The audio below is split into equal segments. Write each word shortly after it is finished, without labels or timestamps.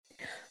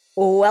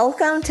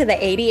Welcome to the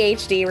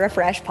ADHD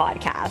Refresh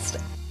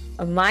podcast.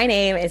 My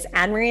name is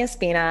Anne-Marie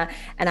Espina,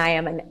 and I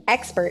am an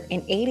expert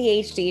in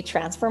ADHD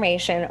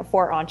transformation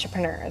for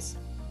entrepreneurs.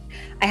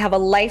 I have a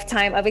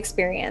lifetime of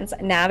experience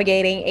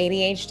navigating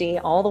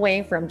ADHD all the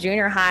way from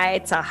junior high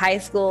to high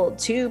school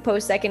to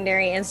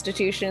post-secondary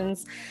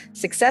institutions,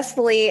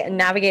 successfully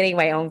navigating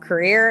my own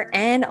career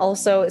and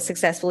also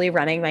successfully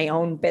running my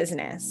own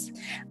business.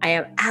 I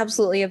am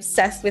absolutely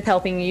obsessed with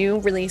helping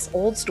you release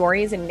old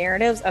stories and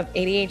narratives of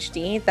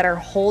ADHD that are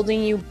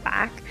holding you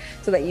back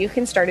so that you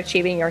can start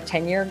achieving your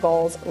 10-year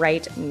goals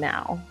right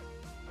now.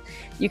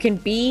 You can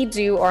be,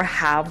 do, or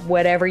have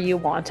whatever you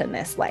want in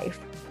this life.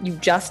 You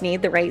just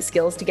need the right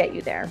skills to get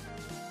you there.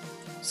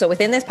 So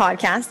within this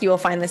podcast, you will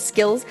find the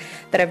skills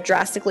that have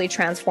drastically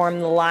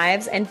transformed the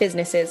lives and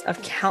businesses of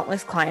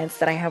countless clients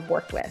that I have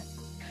worked with.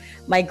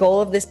 My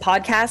goal of this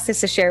podcast is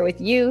to share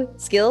with you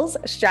skills,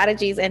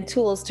 strategies, and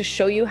tools to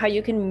show you how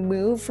you can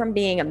move from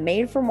being a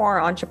made-for-more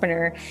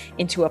entrepreneur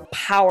into a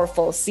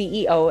powerful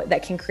CEO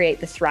that can create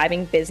the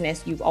thriving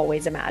business you've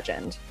always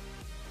imagined.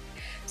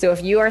 So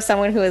if you are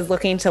someone who is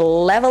looking to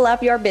level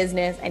up your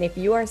business, and if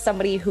you are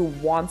somebody who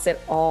wants it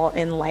all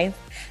in life,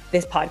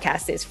 this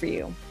podcast is for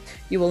you.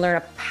 You will learn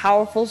a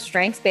powerful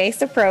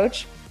strengths-based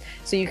approach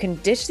so you can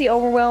ditch the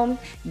overwhelm,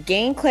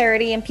 gain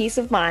clarity and peace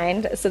of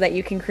mind so that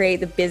you can create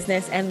the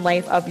business and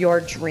life of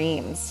your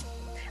dreams.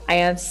 I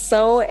am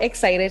so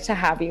excited to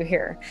have you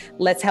here.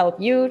 Let's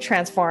help you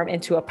transform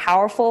into a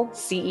powerful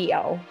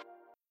CEO.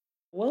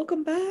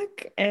 Welcome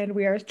back. And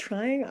we are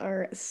trying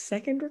our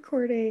second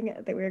recording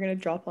that we're going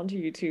to drop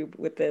onto YouTube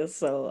with this.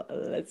 So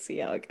let's see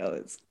how it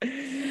goes.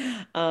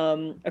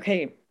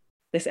 Okay,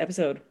 this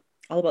episode,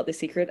 all about the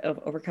secret of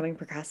overcoming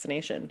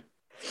procrastination.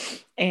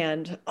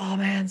 And oh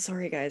man,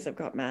 sorry guys, I've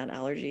got mad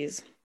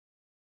allergies.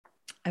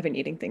 I've been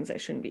eating things I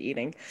shouldn't be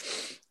eating.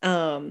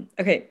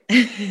 Okay.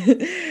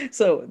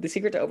 So the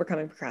secret to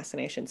overcoming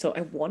procrastination. So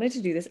I wanted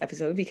to do this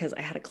episode because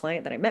I had a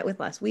client that I met with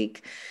last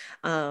week.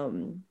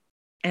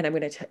 And I'm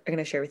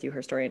gonna share with you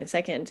her story in a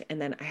second.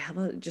 And then I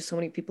have just so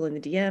many people in the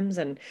DMs,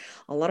 and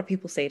a lot of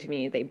people say to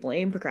me they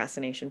blame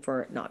procrastination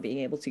for not being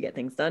able to get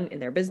things done in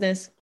their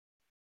business.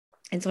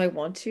 And so I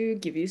want to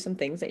give you some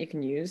things that you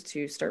can use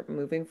to start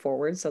moving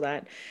forward so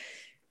that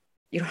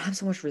you don't have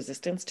so much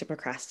resistance to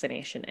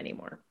procrastination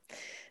anymore.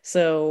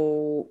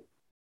 So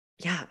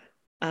yeah,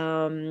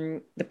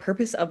 the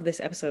purpose of this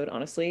episode,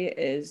 honestly,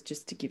 is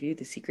just to give you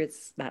the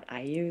secrets that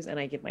I use and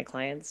I give my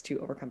clients to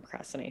overcome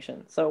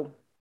procrastination. So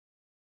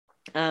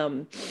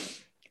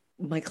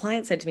my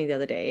client said to me the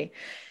other day,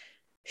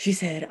 she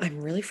said, I'm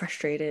really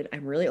frustrated.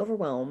 I'm really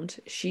overwhelmed.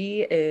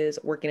 She is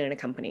working in a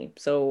company.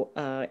 So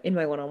in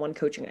my one-on-one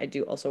coaching, I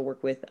do also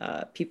work with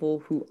people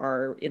who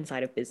are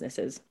inside of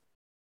businesses.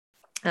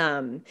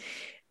 And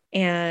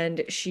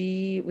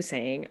she was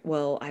saying,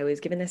 well, I was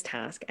given this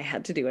task. I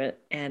had to do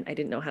it. And I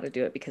didn't know how to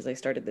do it because I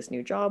started this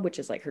new job, which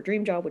is like her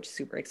dream job, which is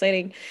super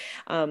exciting.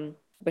 But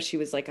she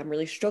was like, I'm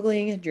really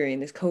struggling during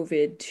this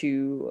COVID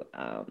to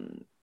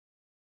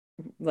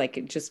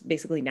like just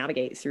basically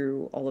navigate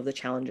through all of the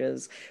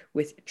challenges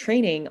with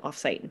training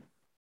offsite.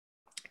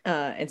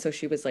 And so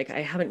she was like,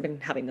 I haven't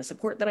been having the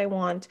support that I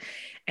want.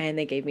 And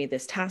they gave me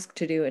this task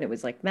to do, and it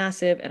was like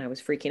massive, and I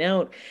was freaking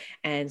out.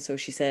 And so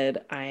she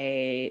said,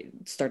 I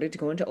started to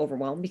go into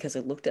overwhelm because I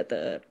looked at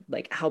the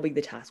like how big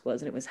the task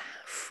was, and it was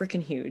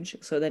freaking huge.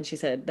 So then she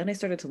said, then I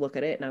started to look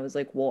at it, and I was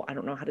like, well, I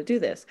don't know how to do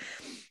this.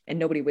 And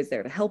nobody was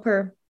there to help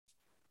her.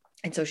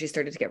 And so she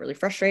started to get really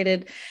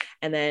frustrated.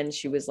 And then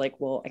she was like,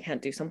 well, I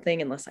can't do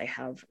something unless I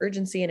have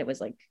urgency. And it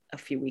was like a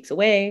few weeks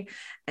away.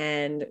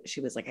 And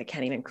she was like, I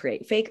can't even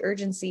create fake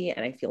urgency.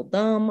 And I feel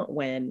dumb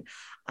when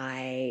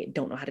I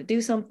don't know how to do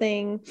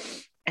something.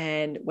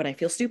 And when I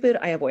feel stupid,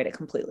 I avoid it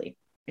completely.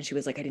 And she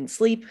was like, I didn't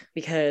sleep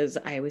because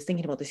I was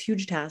thinking about this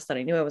huge task that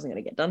I knew I wasn't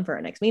going to get done for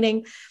our next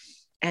meeting.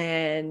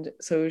 And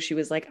so she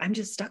was like, I'm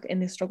just stuck in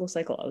this struggle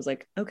cycle. I was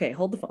like, okay,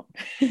 hold the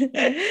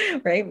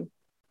phone. Right.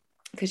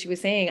 Because she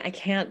was saying, I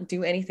can't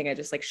do anything. I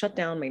just like shut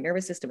down. My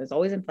nervous system is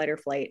always in fight or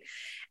flight.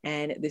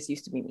 And this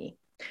used to be me.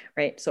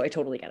 Right. So I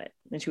totally get it.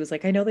 And she was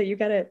like, I know that you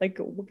get it. Like,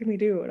 what can we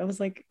do? And I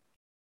was like,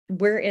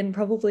 we're in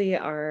probably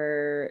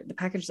the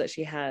package that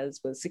she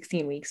has was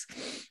 16 weeks,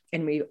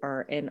 and we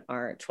are in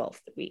our 12th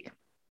week.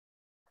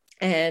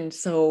 And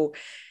so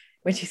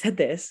when she said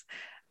this,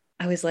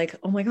 I was like,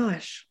 oh my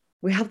gosh,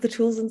 we have the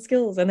tools and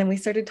skills. And then we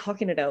started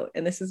talking it out.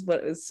 And this is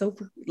what was so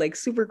like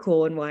super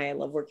cool, and why I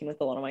love working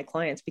with a lot of my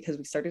clients, because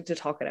we started to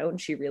talk it out,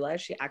 and she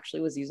realized she actually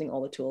was using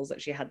all the tools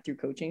that she had through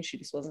coaching. She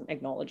just wasn't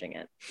acknowledging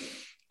it.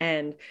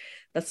 And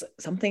that's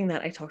something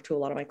that I talk to a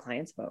lot of my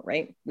clients about,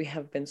 right? We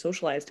have been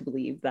socialized to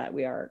believe that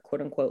we are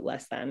quote unquote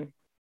less than.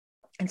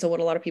 And so what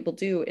a lot of people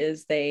do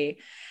is they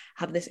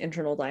have this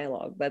internal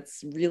dialogue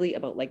that's really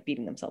about like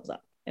beating themselves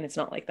up. And it's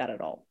not like that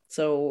at all.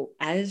 So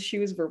as she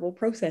was verbal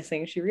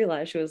processing, she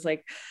realized, she was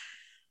like,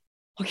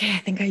 okay, I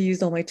think I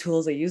used all my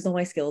tools. I used all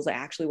my skills. I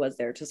actually was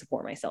there to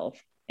support myself.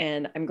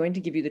 And I'm going to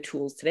give you the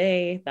tools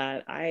today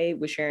that I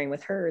was sharing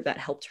with her that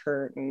helped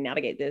her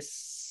navigate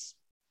this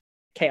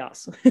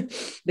chaos,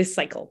 this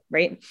cycle,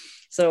 right?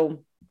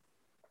 So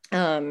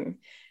Um,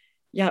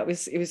 yeah, it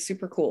was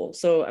super cool.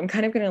 So I'm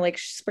kind of going to like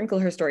sprinkle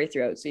her story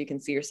throughout so you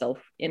can see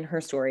yourself in her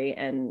story,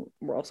 and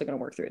we're also going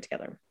to work through it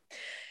together.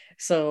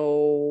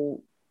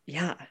 So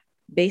yeah,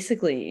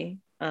 basically,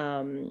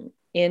 in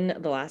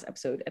the last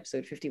episode,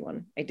 episode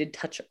 51, I did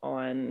touch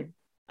on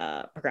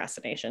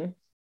procrastination.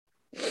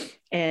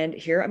 And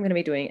here I'm going to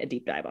be doing a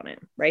deep dive on it,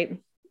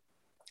 right?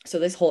 So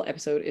this whole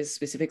episode is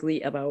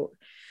specifically about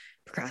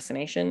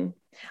procrastination.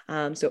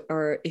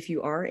 Or if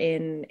you are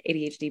in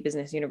ADHD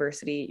Business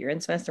University, you're in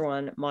semester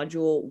 1,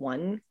 module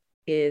 1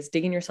 is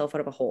digging yourself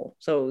out of a hole.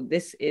 So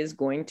this is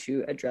going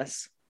to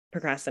address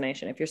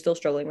procrastination. If you're still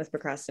struggling with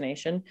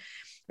procrastination,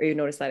 or you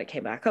notice that it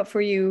came back up for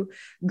you,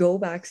 go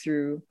back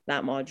through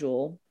that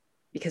module,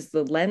 because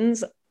the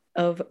lens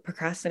of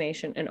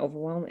procrastination and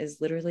overwhelm is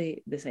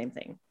literally the same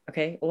thing.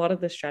 Okay. A lot of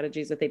the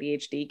strategies with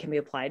ADHD can be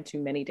applied to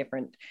many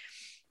different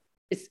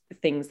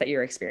things that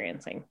you're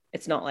experiencing.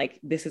 It's not like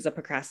this is a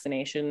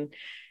procrastination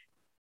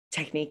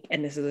technique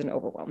and this is an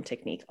overwhelm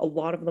technique. A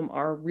lot of them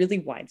are really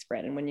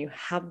widespread. And when you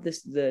have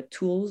the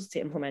tools to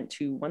implement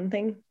to one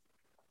thing,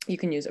 you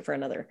can use it for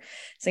another.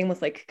 Same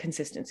with like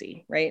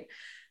consistency, right?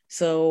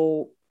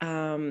 So,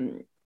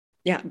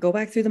 yeah, go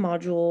back through the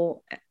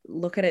module,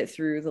 look at it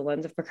through the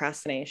lens of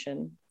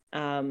procrastination.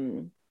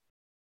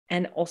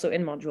 And also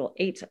in module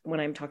 8, when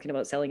I'm talking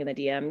about selling in the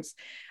DMs,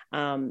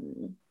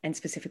 and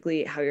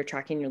specifically how you're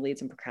tracking your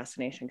leads and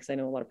procrastination, because I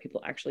know a lot of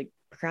people actually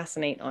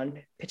procrastinate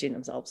on pitching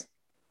themselves,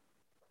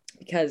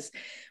 because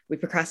we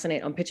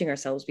procrastinate on pitching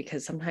ourselves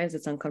because sometimes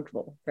it's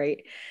uncomfortable,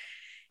 right?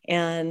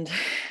 And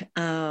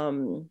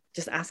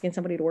just asking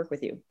somebody to work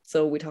with you.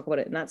 So we talk about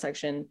it in that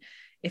section.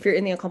 If you're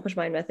in the Accomplished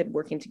Mind method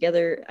working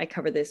together, I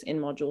cover this in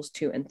modules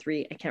 2 and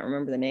 3. I can't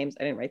remember the names.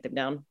 I didn't write them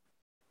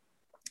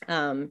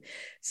down.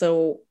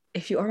 So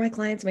if you are my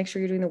clients, make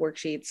sure you're doing the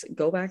worksheets,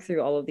 go back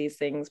through all of these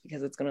things,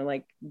 because it's going to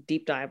like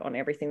deep dive on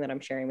everything that I'm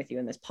sharing with you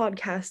in this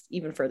podcast,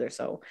 even further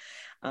so,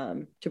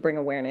 to bring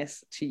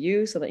awareness to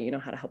you so that you know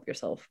how to help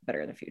yourself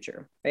better in the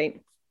future,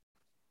 right?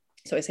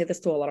 So I say this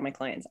to a lot of my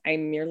clients. I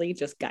merely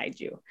just guide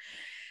you.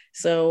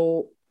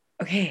 So,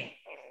 okay,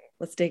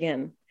 let's dig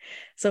in.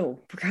 So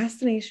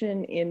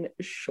procrastination in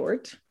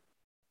short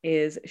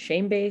is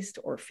shame-based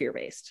or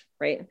fear-based,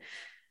 right?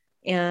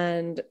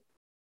 And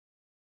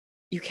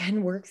you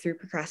can work through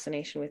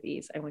procrastination with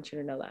ease. I want you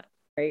to know that,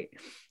 right?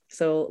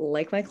 So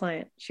like my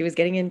client, she was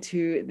getting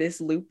into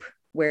this loop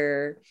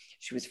where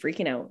she was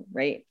freaking out,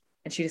 right?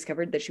 And she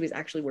discovered that she was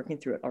actually working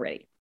through it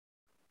already.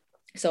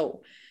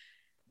 So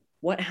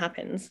what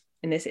happens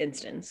in this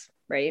instance,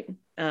 right?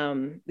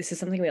 This is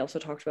something we also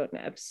talked about in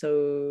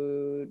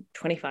episode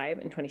 25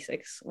 and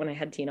 26 when I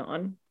had Tina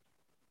on.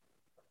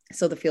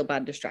 So the feel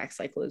bad distract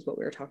cycle is what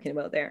we were talking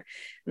about there.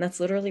 And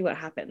that's literally what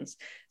happens.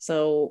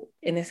 So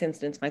in this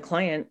instance, my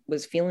client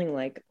was feeling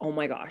like, oh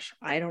my gosh,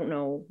 I don't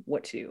know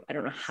what to do. I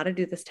don't know how to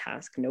do this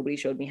task. Nobody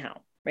showed me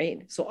how,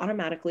 right? So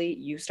automatically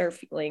you start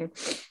feeling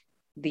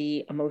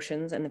the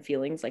emotions and the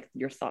feelings, like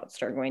your thoughts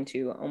start going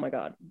to, oh my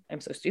God,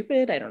 I'm so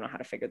stupid. I don't know how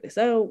to figure this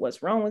out.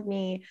 What's wrong with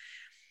me?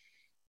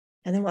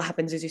 And then what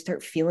happens is you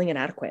start feeling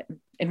inadequate.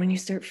 And when you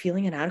start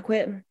feeling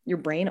inadequate, your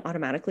brain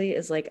automatically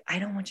is like, I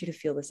don't want you to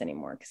feel this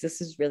anymore because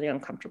this is really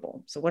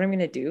uncomfortable. So what I'm going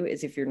to do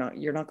is, if you're not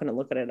going to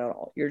look at it at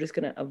all. You're just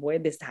going to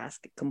avoid this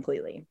task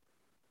completely.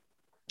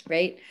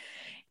 Right.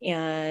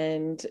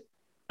 And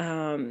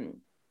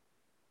even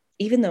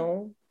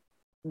though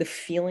the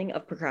feeling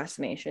of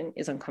procrastination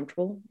is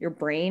uncomfortable, your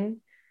brain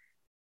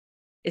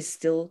is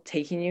still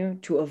taking you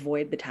to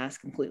avoid the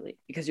task completely,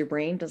 because your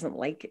brain doesn't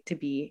like to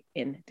be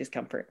in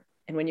discomfort.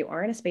 And when you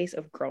are in a space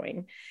of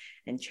growing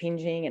and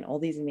changing and all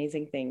these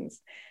amazing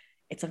things,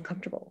 it's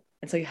uncomfortable.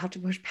 And so you have to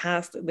push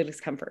past the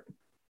discomfort.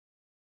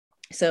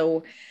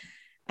 So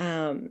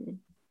I'm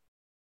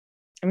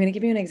going to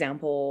give you an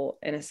example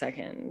in a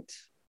second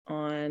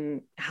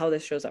on how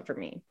this shows up for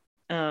me.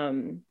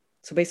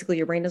 So basically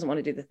your brain doesn't want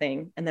to do the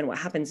thing. And then what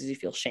happens is you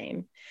feel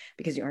shame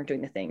because you aren't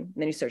doing the thing. And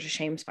then you start to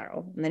shame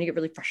spiral. And then you get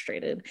really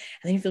frustrated. And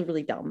then you feel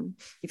really dumb.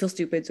 You feel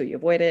stupid, so you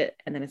avoid it.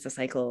 And then it's a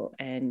cycle.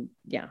 And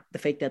yeah, the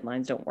fake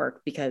deadlines don't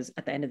work, because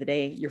at the end of the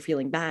day, you're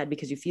feeling bad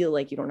because you feel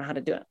like you don't know how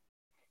to do it.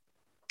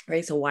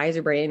 Right. So why is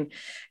your brain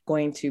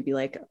going to be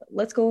like,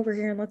 let's go over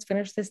here and let's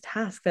finish this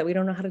task that we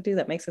don't know how to do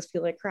that makes us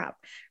feel like crap.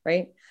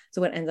 Right.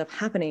 So what ends up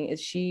happening is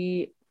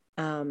she,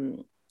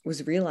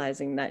 was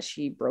realizing that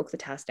she broke the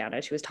task down.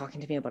 As she was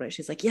talking to me about it,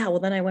 she's like, yeah, well,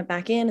 then I went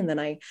back in and then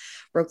I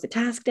broke the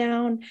task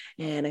down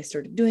and I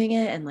started doing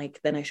it. And like,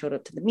 then I showed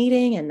up to the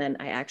meeting and then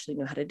I actually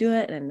knew how to do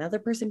it. And another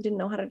person didn't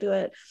know how to do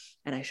it.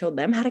 And I showed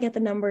them how to get the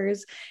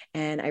numbers.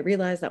 And I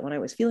realized that when I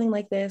was feeling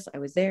like this, I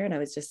was there and I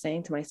was just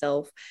saying to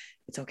myself,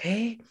 it's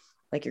okay.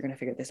 Like, you're going to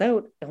figure this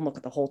out. Don't look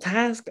at the whole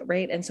task.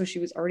 Right. And so she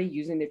was already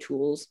using the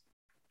tools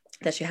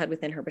that she had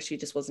within her, but she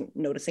just wasn't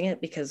noticing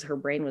it because her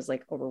brain was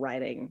like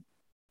overriding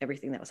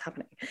everything that was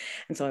happening.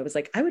 And so I was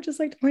like, I would just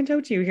like to point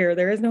out to you here,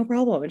 there is no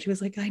problem. And she was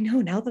like, I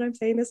know, now that I'm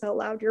saying this out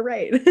loud, you're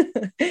right.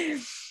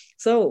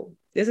 So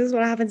this is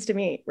what happens to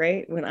me,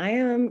 right? When I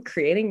am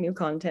creating new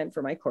content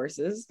for my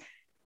courses,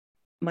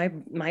 my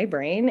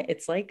brain,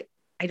 it's like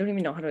I don't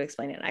even know how to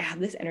explain it. I have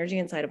this energy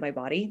inside of my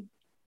body,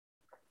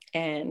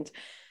 and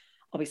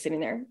I'll be sitting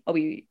there, I'll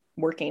be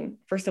working.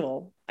 First of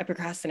all, I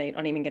procrastinate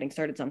on even getting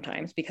started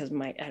sometimes because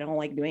I don't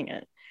like doing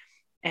it.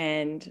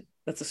 And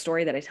that's a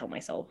story that I tell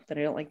myself, that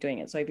I don't like doing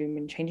it. So I've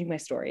been changing my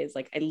story. It's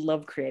like, I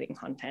love creating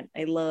content.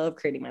 I love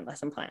creating my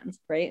lesson plans,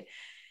 right?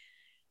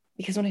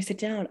 Because when I sit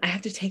down, I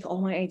have to take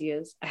all my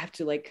ideas, I have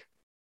to like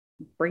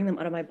bring them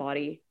out of my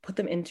body, put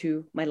them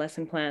into my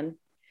lesson plan,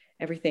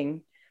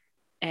 everything.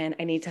 And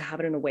I need to have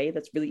it in a way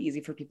that's really easy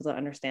for people to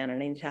understand.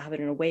 And I need to have it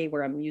in a way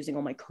where I'm using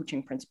all my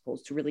coaching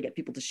principles to really get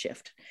people to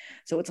shift.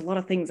 So it's a lot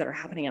of things that are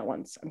happening at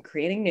once. I'm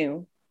creating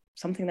new,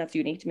 something that's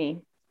unique to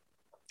me.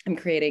 I'm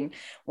creating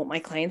what my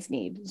clients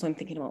need. So I'm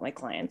thinking about my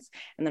clients.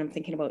 And then I'm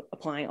thinking about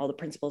applying all the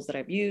principles that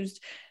I've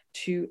used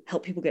to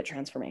help people get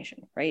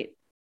transformation, right?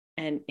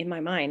 And in my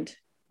mind,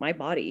 my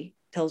body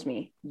tells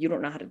me, you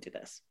don't know how to do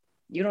this.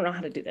 You don't know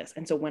how to do this.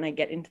 And so when I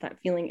get into that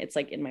feeling, it's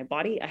like in my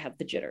body, I have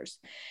the jitters.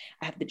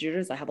 I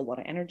have a lot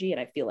of energy,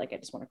 and I feel like I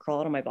just want to crawl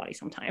out of my body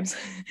sometimes.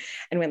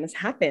 And when this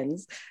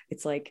happens,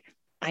 it's like,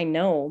 I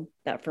know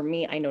that for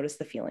me, I notice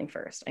the feeling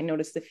first. I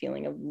notice the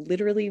feeling of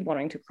literally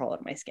wanting to crawl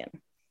out of my skin.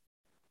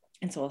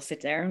 And so I'll sit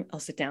down,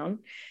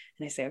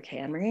 and I say, okay,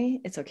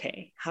 Anne-Marie, it's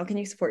okay. How can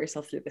you support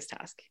yourself through this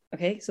task?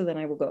 Okay. So then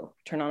I will go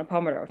turn on a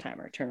Pomodoro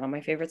timer, turn on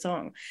my favorite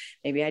song.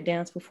 Maybe I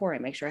dance before, I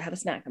make sure I have a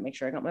snack, I make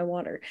sure I got my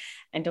water.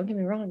 And don't get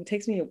me wrong, it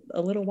takes me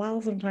a little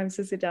while sometimes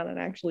to sit down and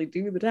actually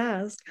do the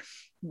task,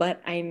 but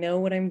I know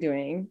what I'm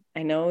doing.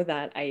 I know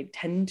that I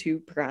tend to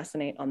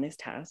procrastinate on this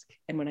task.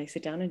 And when I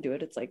sit down and do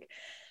it, it's like,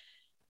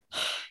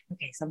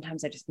 okay,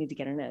 sometimes I just need to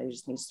get in it. I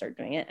just need to start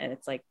doing it. And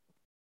it's like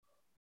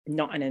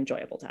not an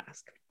enjoyable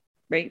task.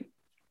 Right.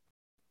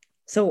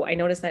 So I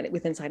noticed that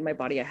inside my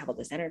body, I have all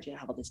this energy, I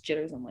have all this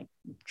jitters. I'm like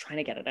trying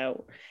to get it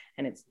out,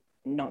 and it's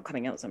not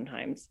coming out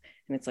sometimes.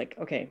 And it's like,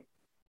 okay,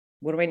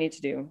 what do I need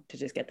to do to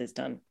just get this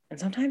done? And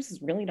sometimes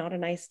it's really not a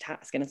nice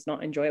task and it's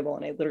not enjoyable.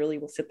 And I literally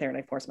will sit there and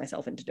I force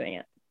myself into doing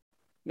it.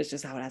 It's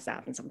just how it has to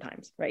happen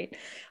sometimes, right?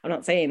 I'm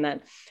not saying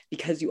that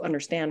because you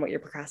understand what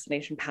your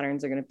procrastination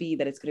patterns are going to be,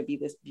 that it's going to be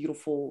this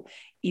beautiful,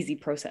 easy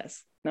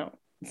process. No,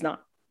 it's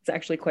not. It's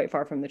actually quite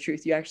far from the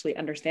truth. You actually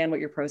understand what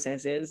your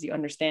process is. You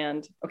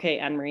understand, okay,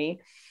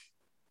 Anne-Marie,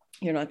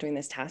 you're not doing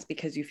this task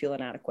because you feel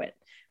inadequate.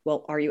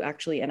 Well, are you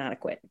actually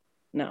inadequate?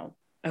 No.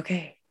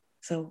 Okay.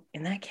 So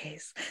in that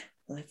case,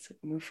 let's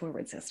move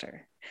forward,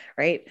 sister.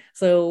 Right?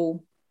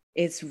 So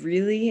it's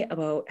really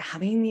about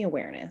having the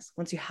awareness.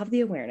 Once you have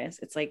the awareness,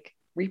 it's like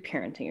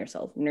reparenting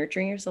yourself,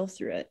 nurturing yourself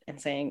through it,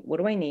 and saying, what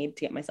do I need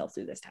to get myself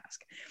through this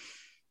task?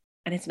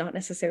 And it's not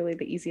necessarily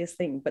the easiest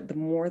thing, but the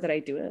more that I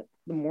do it,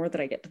 the more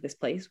that I get to this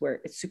place where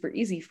it's super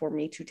easy for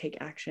me to take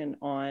action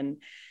on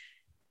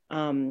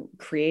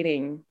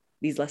creating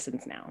these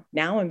lessons now.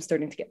 Now I'm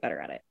starting to get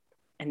better at it.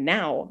 And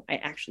now I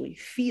actually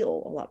feel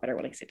a lot better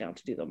when I sit down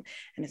to do them.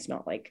 And it's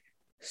not like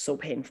so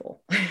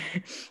painful,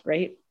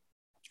 right?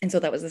 And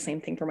so that was the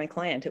same thing for my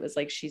client. It was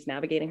like she's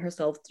navigating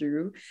herself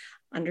through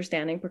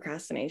understanding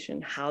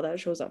procrastination, how that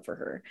shows up for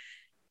her.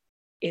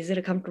 Is it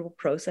a comfortable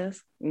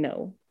process?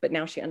 No. But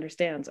now she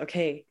understands,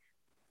 okay,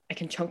 I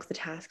can chunk the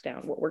task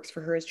down. What works for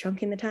her is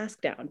chunking the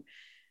task down.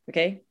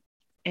 Okay.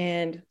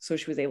 And so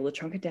she was able to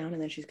chunk it down,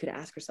 and then she could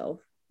ask herself,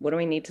 what do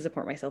I need to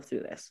support myself through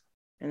this?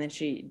 And then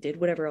she did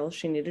whatever else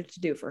she needed to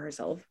do for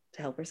herself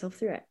to help herself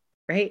through it.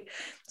 Right.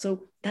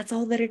 So that's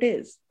all that it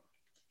is.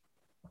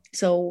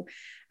 So,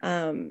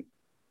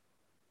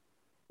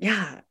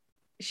 yeah,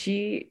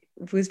 she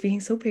was being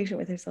so patient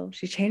with herself.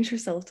 She changed her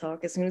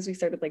self-talk as soon as we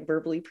started like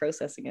verbally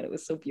processing it. It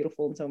was so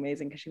beautiful and so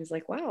amazing, because she was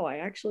like, wow, I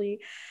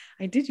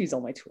did use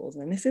all my tools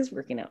and this is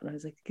working out. And I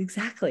was like,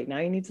 exactly. Now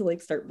you need to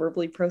like start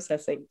verbally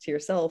processing to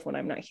yourself when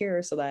I'm not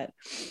here, so that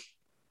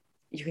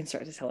you can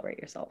start to celebrate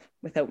yourself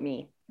without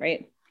me,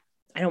 right?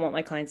 I don't want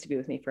my clients to be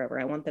with me forever.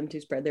 I want them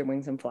to spread their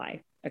wings and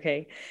fly.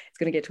 Okay. It's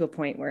going to get to a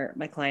point where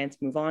my clients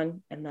move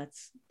on, and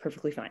that's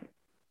perfectly fine.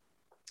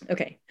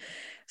 Okay.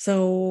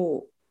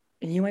 So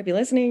you might be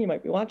listening, you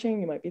might be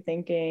watching, you might be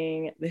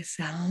thinking, this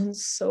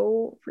sounds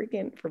so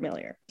freaking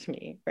familiar to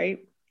me, right?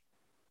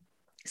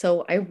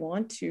 So I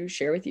want to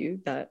share with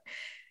you that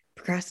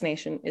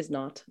procrastination is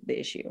not the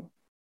issue,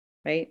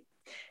 right?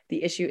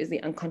 The issue is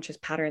the unconscious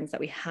patterns that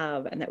we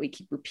have and that we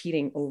keep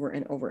repeating over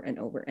and over and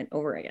over and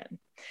over again.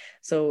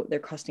 So they're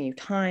costing you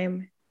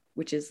time,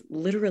 which is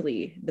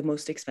literally the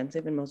most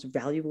expensive and most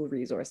valuable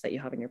resource that you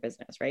have in your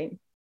business, right?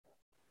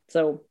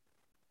 So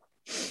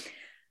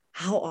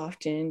how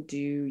often do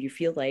you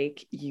feel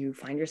like you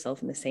find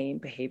yourself in the same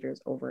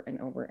behaviors over and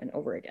over and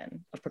over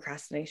again of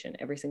procrastination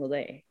every single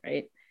day,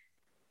 right?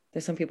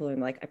 There's some people who are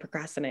like, I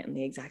procrastinate on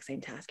the exact same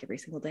task every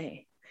single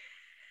day.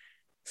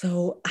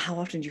 So how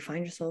often do you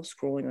find yourself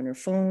scrolling on your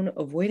phone,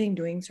 avoiding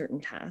doing certain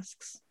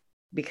tasks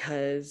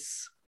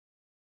because,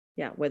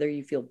 yeah, whether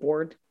you feel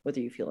bored,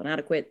 whether you feel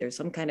inadequate, there's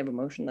some kind of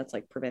emotion that's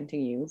like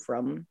preventing you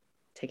from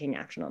taking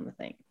action on the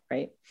thing,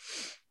 right?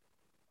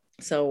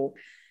 So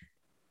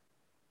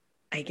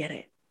I get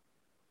it.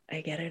 I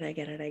get it. I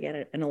get it. I get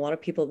it. And a lot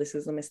of people, this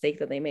is the mistake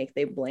that they make.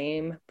 They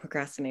blame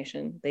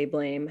procrastination. They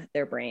blame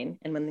their brain.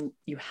 And when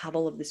you have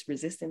all of this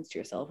resistance to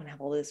yourself and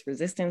have all this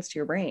resistance to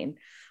your brain,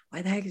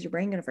 why the heck is your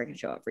brain going to freaking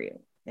show up for you?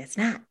 It's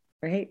not,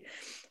 right?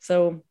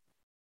 So,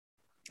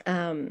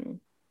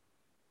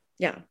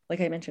 yeah,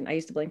 like I mentioned, I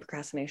used to blame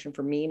procrastination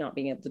for me not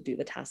being able to do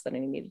the tasks that I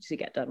needed to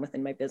get done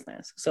within my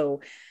business.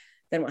 So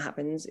then what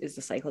happens is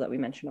the cycle that we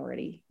mentioned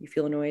already. You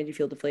feel annoyed, you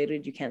feel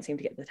deflated, you can't seem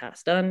to get the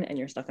task done, and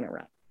you're stuck in a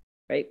rut.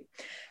 Right.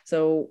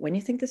 So when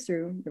you think this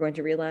through, you're going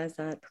to realize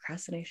that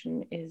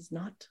procrastination is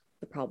not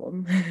the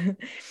problem.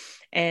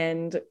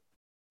 And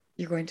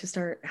you're going to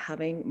start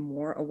having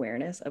more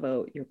awareness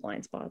about your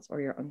blind spots or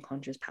your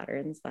unconscious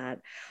patterns that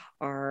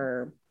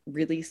are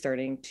really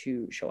starting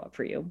to show up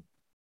for you.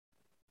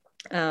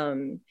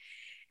 And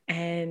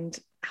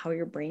how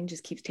your brain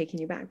just keeps taking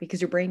you back,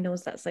 because your brain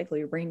knows that cycle,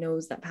 your brain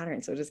knows that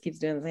pattern. So it just keeps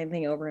doing the same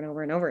thing over and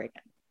over and over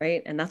again.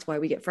 Right. And that's why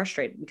we get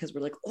frustrated, because we're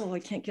like, oh, I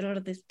can't get out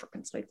of this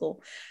freaking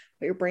cycle.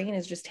 But your brain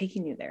is just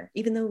taking you there.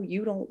 Even though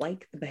you don't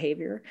like the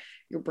behavior,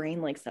 your brain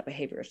likes that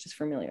behavior. It's just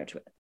familiar to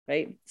it.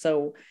 Right.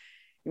 So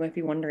you might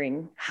be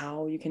wondering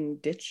how you can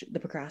ditch the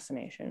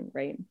procrastination.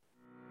 Right.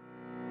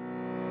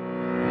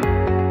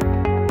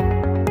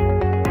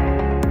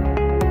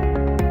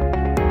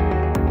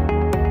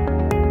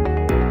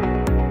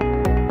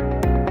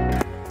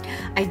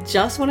 I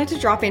just wanted to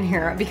drop in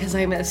here because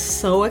I'm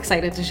so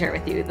excited to share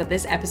with you that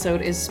this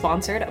episode is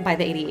sponsored by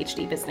the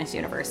ADHD Business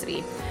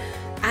University.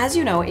 As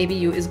you know,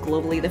 ABU is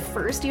globally the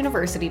first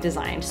university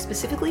designed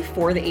specifically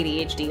for the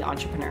ADHD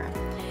entrepreneur.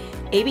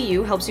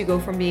 ABU helps you go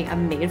from being a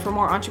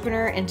made-for-more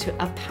entrepreneur into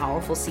a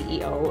powerful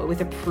CEO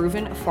with a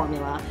proven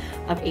formula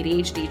of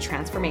ADHD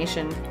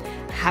transformation,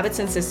 habits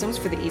and systems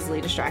for the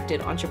easily distracted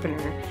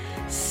entrepreneur,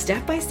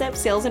 step-by-step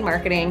sales and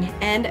marketing,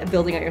 and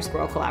building out your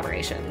squirrel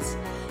collaborations.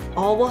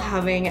 All while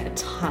having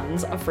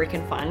tons of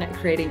freaking fun,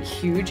 creating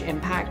huge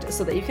impact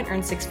so that you can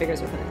earn 6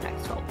 figures within the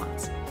next 12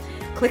 months.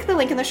 Click the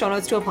link in the show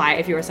notes to apply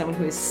if you are someone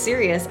who is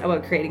serious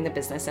about creating the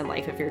business and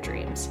life of your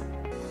dreams.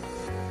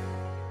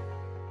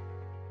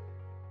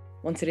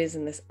 Once it is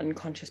in this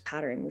unconscious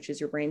pattern, which is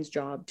your brain's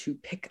job to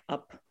pick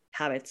up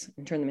habits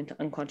and turn them into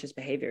unconscious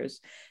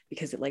behaviors,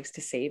 because it likes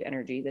to save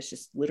energy. That's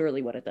just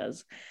literally what it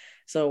does.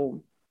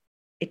 So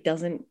it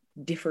doesn't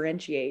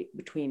differentiate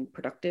between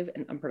productive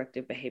and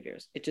unproductive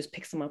behaviors. It just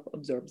picks them up,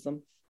 absorbs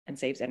them, and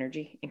saves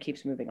energy and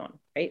keeps moving on,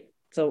 right?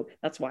 So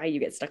that's why you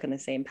get stuck in the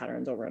same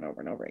patterns over and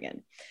over and over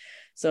again.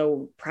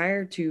 So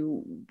prior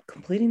to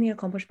completing the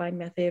Accomplished Mind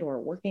method or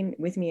working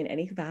with me in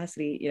any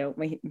capacity,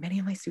 many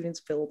of my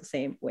students feel the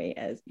same way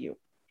as you.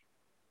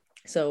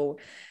 So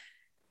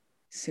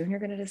soon you're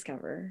going to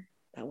discover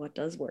that what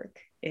does work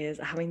is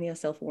having the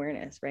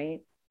self-awareness, right?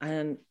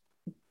 And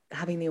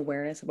having the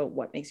awareness about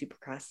what makes you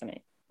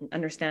procrastinate, and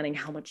understanding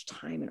how much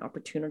time and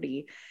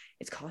opportunity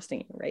it's costing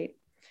you, right?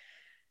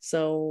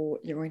 So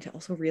you're going to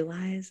also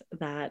realize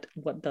that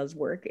what does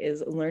work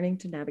is learning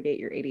to navigate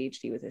your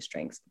ADHD with a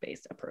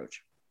strengths-based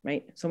approach,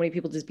 right? So many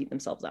people just beat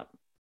themselves up,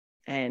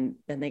 and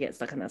then they get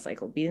stuck in that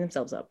cycle, beating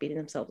themselves up, beating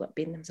themselves up,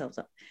 beating themselves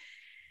up.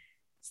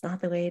 It's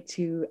not the way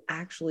to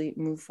actually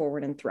move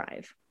forward and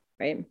thrive,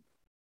 right?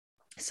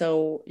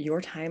 So your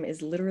time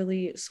is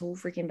literally so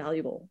freaking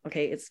valuable.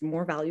 Okay. It's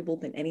more valuable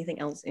than anything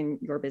else in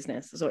your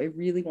business. So I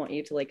really want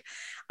you to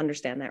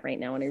understand that right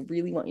now. And I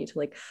really want you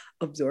to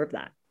absorb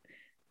that.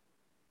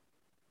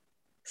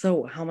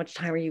 So how much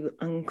time are you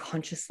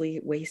unconsciously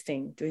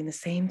wasting doing the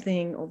same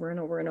thing over and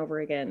over and over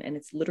again? And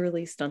it's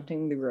literally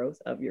stunting the growth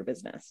of your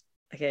business.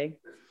 Okay.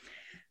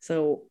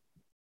 So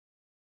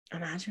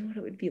imagine what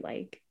it would be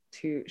like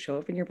to show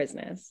up in your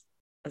business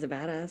as a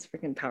badass,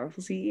 freaking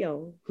powerful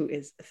CEO who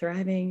is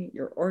thriving.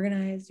 You're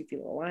organized, you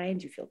feel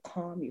aligned, you feel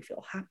calm, you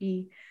feel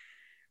happy,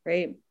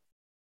 right?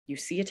 You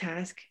see a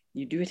task,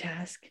 you do a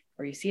task,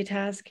 or you see a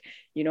task,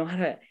 you know how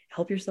to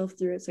help yourself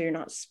through it. So you're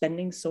not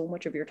spending so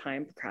much of your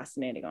time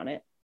procrastinating on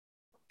it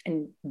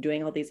and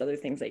doing all these other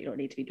things that you don't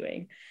need to be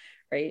doing,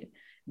 right?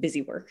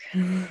 Busy work.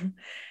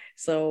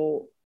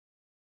 So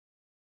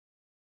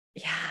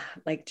yeah,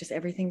 just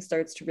everything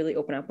starts to really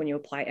open up when you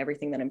apply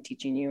everything that I'm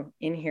teaching you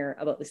in here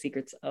about the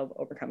secrets of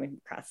overcoming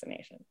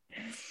procrastination.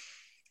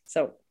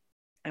 So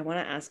I want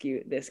to ask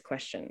you this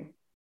question.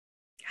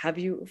 Have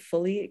you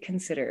fully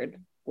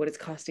considered what it's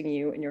costing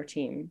you and your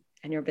team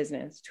and your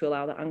business to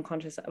allow the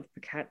unconscious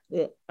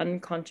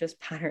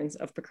patterns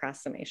of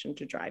procrastination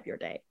to drive your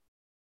day?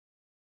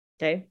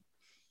 Okay.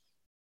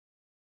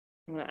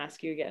 I'm going to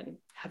ask you again.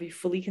 Have you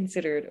fully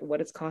considered what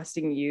it's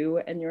costing you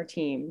and your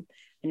team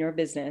and your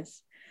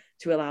business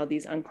to allow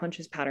these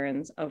unconscious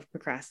patterns of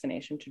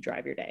procrastination to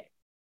drive your day?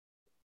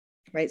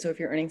 Right? So if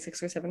you're earning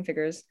 6 or 7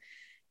 figures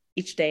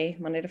each day,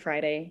 Monday to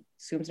Friday,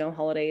 assumes no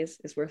holidays,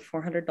 is worth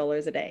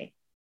 $400 a day.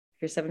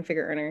 If you're a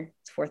 7-figure earner,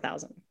 it's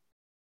 $4,000.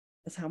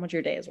 That's how much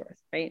your day is worth,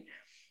 right?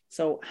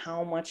 So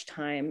how much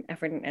time,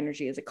 effort, and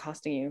energy is it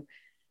costing you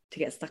to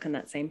get stuck in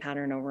that same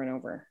pattern over and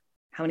over?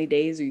 How many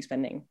days are you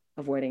spending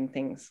avoiding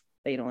things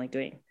that you don't like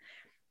doing,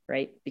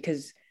 right?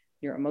 Because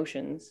your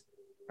emotions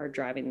are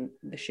driving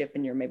the ship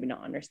and you're maybe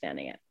not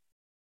understanding it.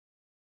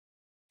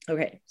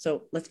 Okay,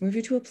 so let's move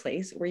you to a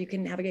place where you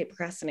can navigate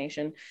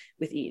procrastination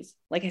with ease.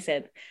 Like I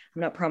said,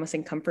 I'm not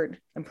promising comfort,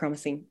 I'm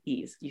promising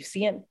ease. You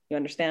see it, you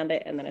understand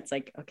it, and then it's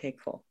like, okay,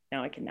 cool.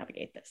 Now I can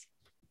navigate this.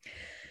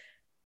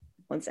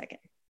 1 second.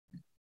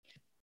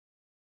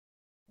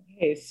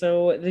 Okay,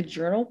 so the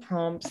journal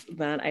prompts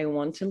that I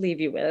want to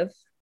leave you with,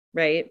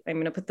 right? I'm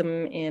going to put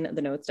them in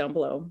the notes down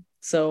below.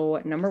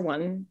 So, number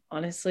one,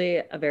 honestly,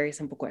 a very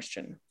simple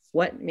question.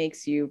 What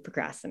makes you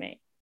procrastinate?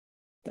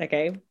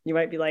 Okay, you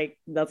might be like,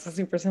 that's a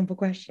super simple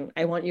question.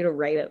 I want you to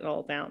write it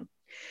all down.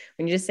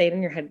 When you just say it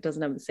in your head, it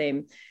doesn't have the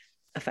same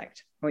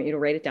effect. I want you to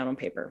write it down on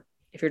paper.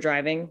 If you're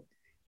driving,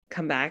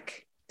 come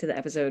back to the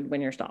episode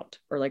when you're stopped,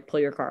 or like pull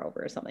your car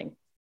over or something.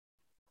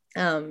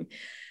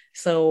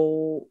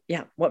 So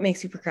yeah, what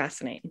makes you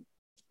procrastinate?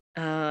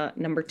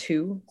 Number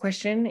two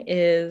question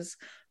is,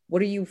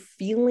 what are you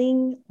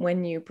feeling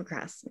when you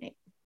procrastinate?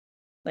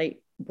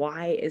 Like,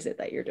 why is it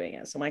that you're doing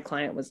it? So my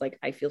client was like,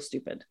 I feel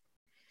stupid.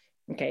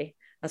 Okay,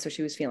 that's what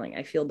she was feeling.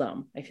 I feel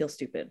dumb. I feel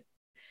stupid.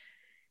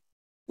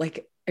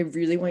 Like, I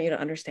really want you to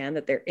understand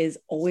that there is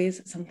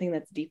always something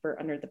that's deeper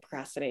under the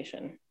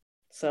procrastination.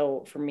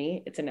 So for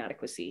me, it's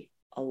inadequacy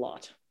a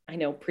lot. I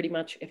know pretty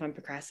much if I'm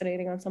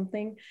procrastinating on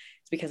something,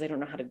 it's because I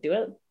don't know how to do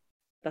it.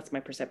 That's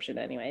my perception,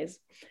 anyways.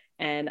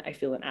 And I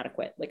feel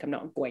inadequate. Like, I'm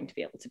not going to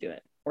be able to do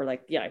it. Or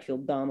like, yeah, I feel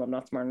dumb. I'm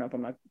not smart enough.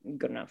 I'm not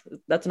good enough.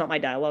 That's not my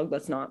dialogue.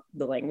 That's not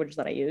the language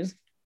that I use.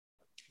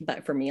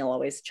 But for me, I'll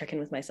always check in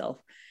with myself.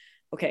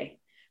 Okay,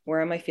 where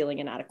am I feeling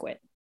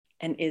inadequate?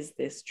 And is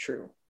this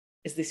true?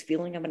 Is this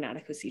feeling of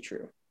inadequacy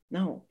true?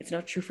 No, it's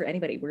not true for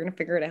anybody. We're going to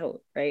figure it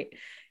out, right?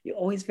 You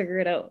always figure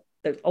it out.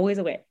 There's always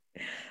a way.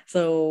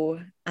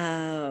 So,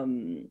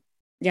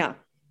 yeah,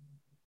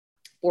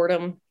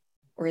 boredom,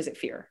 or is it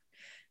fear?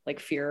 Like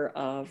fear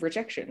of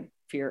rejection,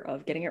 fear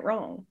of getting it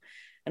wrong.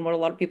 And what a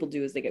lot of people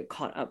do is they get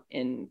caught up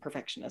in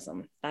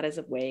perfectionism. That is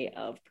a way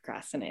of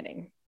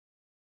procrastinating,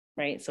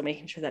 right? So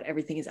making sure that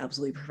everything is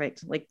absolutely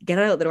perfect. Like, get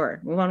it out the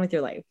door, move on with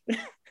your life.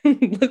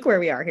 Look where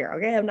we are here.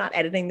 Okay, I'm not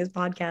editing this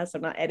podcast,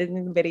 I'm not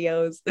editing the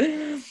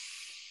videos.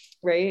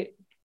 Right?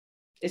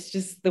 It's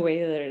just the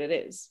way that it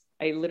is.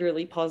 I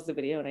literally pause the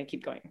video and I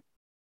keep going.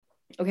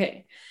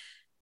 Okay,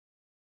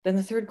 then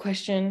the third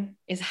question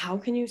is, how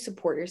can you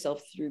support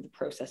yourself through the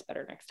process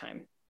better next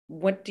time?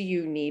 What do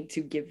you need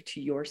to give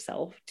to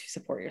yourself to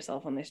support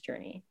yourself on this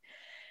journey?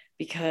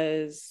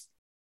 Because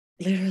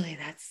literally,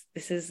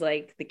 this is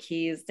like the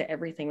keys to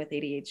everything with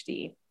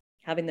ADHD: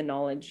 having the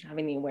knowledge,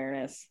 having the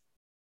awareness,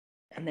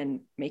 and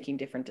then making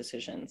different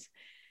decisions.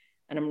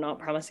 And I'm not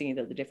promising you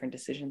that the different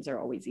decisions are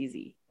always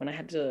easy. When I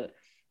had to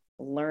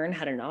learn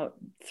how to not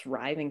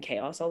thrive in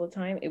chaos all the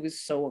time, it was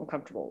so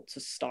uncomfortable to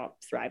stop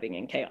thriving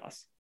in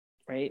chaos,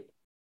 right?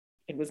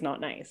 It was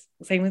not nice.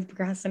 Same with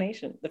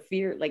procrastination. The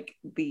fear, like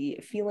the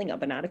feeling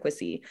of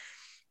inadequacy,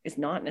 is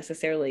not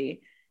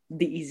necessarily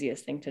the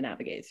easiest thing to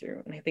navigate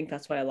through. And I think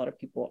that's why a lot of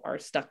people are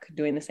stuck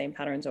doing the same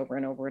patterns over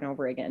and over and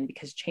over again,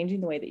 because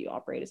changing the way that you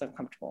operate is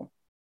uncomfortable.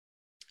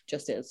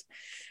 Just is.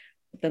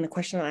 But then the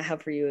question that I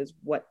have for you is,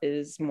 what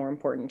is more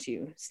important to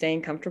you,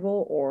 staying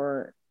comfortable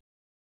or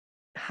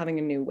having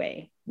a new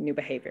way, new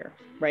behavior,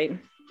 right?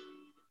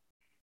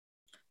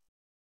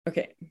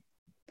 Okay.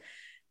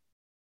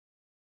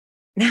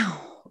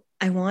 Now,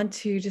 I want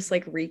to just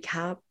like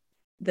recap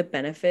the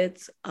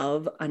benefits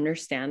of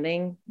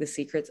understanding the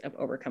secrets of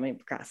overcoming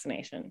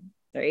procrastination,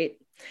 right?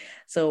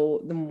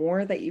 So, the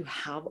more that you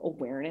have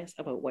awareness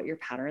about what your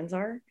patterns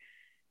are,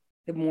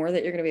 the more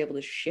that you're going to be able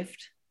to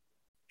shift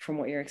from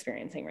what you're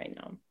experiencing right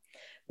now.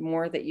 The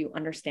more that you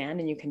understand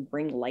and you can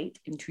bring light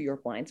into your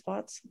blind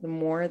spots, the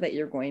more that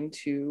you're going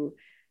to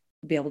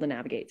be able to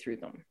navigate through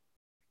them.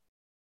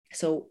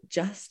 So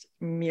just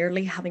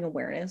merely having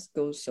awareness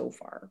goes so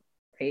far,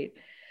 right?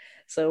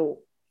 So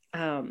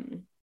yeah,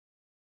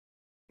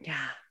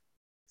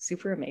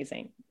 super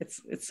amazing.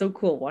 It's so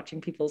cool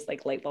watching people's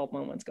like light bulb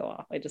moments go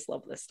off. I just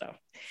love this stuff.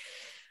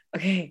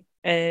 Okay,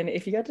 and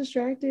if you got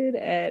distracted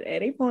at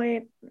any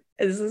point,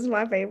 this is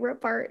my favorite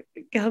part,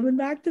 coming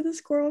back to the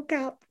squirrel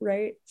cap,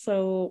 right?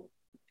 So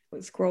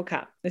squirrel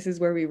cap, this is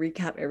where we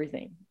recap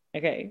everything.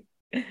 Okay,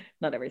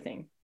 not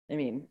everything, I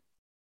mean,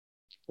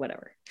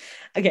 whatever.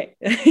 Okay,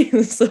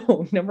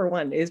 so number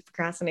one is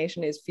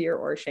procrastination is fear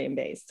or shame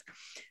based.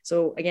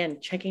 So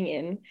again, checking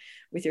in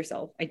with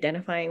yourself,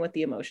 identifying what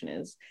the emotion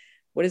is.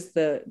 What is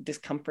the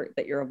discomfort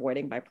that you're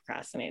avoiding by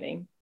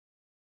procrastinating?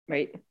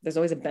 Right? There's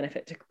always a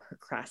benefit to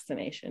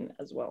procrastination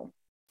as well.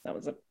 That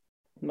was a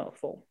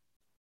mouthful.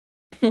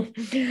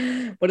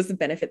 What is the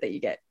benefit that you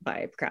get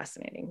by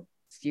procrastinating?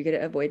 So you get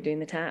to avoid doing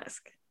the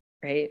task,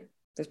 right?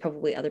 There's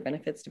probably other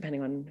benefits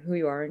depending on who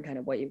you are and kind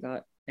of what you've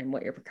got and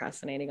what you're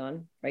procrastinating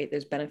on, right?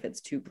 There's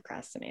benefits to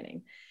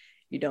procrastinating.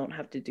 You don't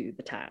have to do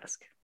the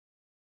task.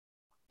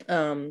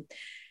 And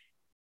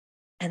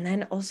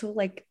then also,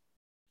 like,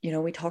 you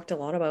know, we talked a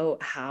lot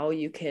about how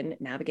you can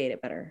navigate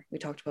it better. We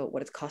talked about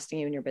what it's costing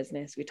you in your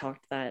business. We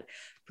talked that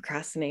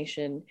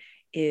procrastination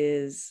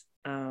is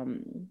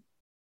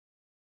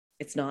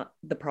it's not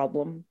the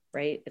problem,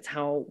 right? It's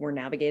how we're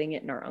navigating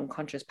it in our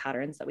unconscious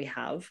patterns that we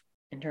have.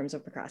 in terms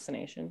of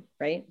procrastination,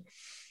 right?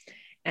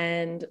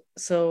 And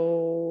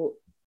so,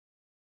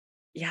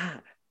 yeah,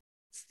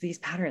 these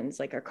patterns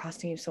like are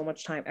costing you so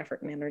much time,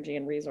 effort, and energy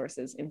and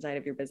resources inside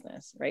of your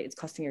business, right? It's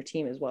costing your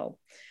team as well.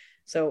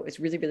 So it's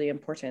really, really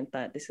important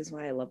that this is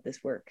why I love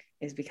this work,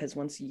 is because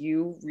once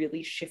you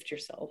really shift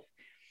yourself,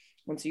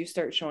 once you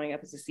start showing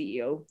up as a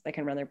CEO that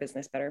can run their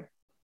business better,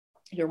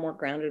 you're more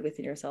grounded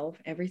within yourself,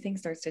 everything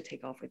starts to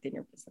take off within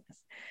your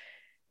business.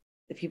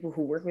 The people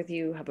who work with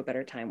you have a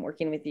better time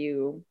working with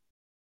you,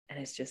 and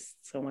it's just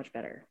so much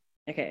better.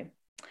 Okay.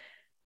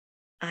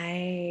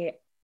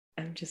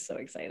 I'm just so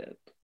excited.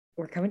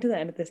 We're coming to the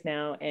end of this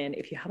now. And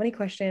if you have any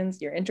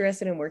questions, you're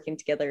interested in working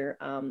together,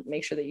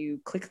 make sure that you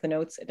click the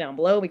notes down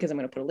below, because I'm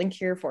going to put a link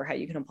here for how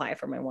you can apply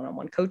for my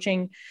one-on-one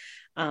coaching.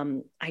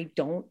 I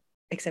don't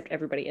accept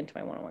everybody into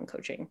my one-on-one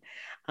coaching.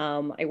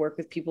 I work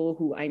with people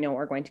who I know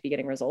are going to be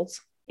getting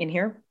results in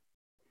here.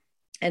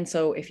 And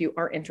so if you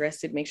are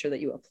interested, make sure that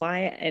you apply.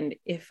 And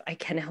if I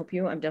can help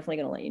you, I'm definitely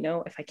going to let you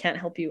know. If I can't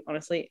help you,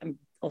 honestly, I'm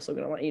also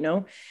going to let you know,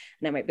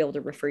 and I might be able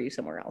to refer you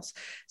somewhere else.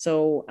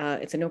 So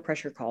it's a no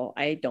pressure call.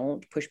 I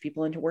don't push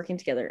people into working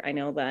together. I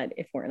know that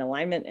if we're in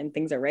alignment and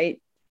things are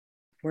right,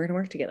 we're going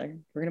to work together.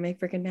 We're going to make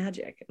freaking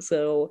magic.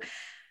 So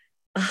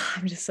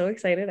I'm just so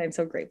excited. I'm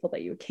so grateful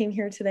that you came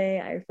here today.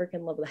 I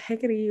freaking love the heck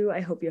out of you.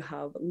 I hope you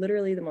have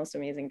literally the most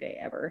amazing day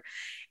ever.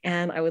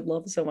 And I would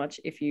love so much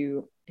if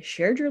you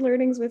shared your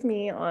learnings with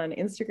me on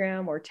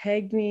Instagram, or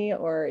tagged me,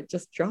 or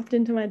just dropped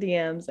into my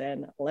DMs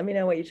and let me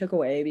know what you took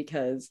away,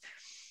 because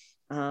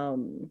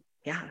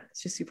yeah,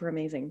 it's just super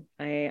amazing.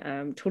 I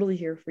am totally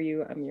here for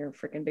you. I'm your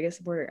freaking biggest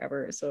supporter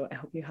ever. So I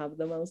hope you have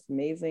the most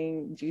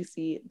amazing,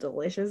 juicy,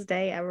 delicious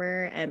day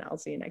ever. And I'll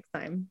see you next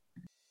time.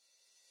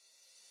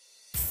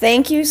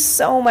 Thank you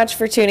so much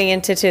for tuning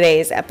into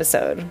today's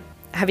episode.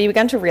 Have you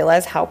begun to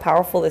realize how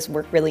powerful this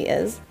work really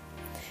is?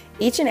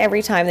 Each and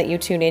every time that you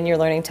tune in, you're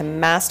learning to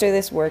master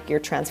this work. You're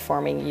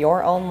transforming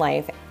your own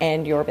life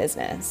and your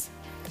business.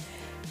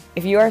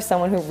 If you are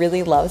someone who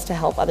really loves to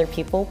help other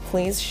people,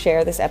 please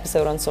share this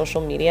episode on social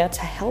media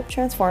to help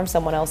transform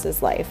someone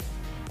else's life.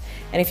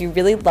 And if you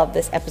really love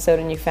this episode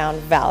and you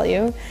found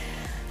value,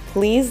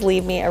 please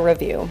leave me a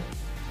review.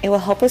 It will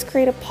help us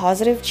create a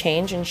positive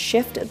change and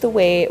shift the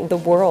way the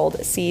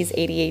world sees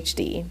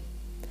ADHD.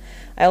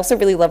 I also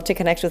really love to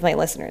connect with my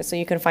listeners, so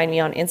you can find me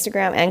on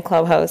Instagram and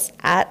Clubhouse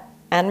at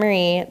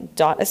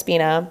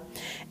annemarie.espina.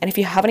 And if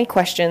you have any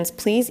questions,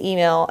 please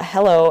email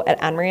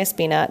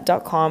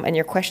hello@annemarieespina.com, and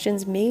your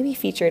questions may be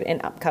featured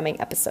in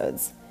upcoming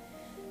episodes.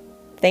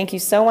 Thank you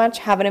so much.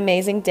 Have an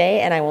amazing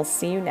day, and I will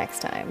see you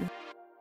next time.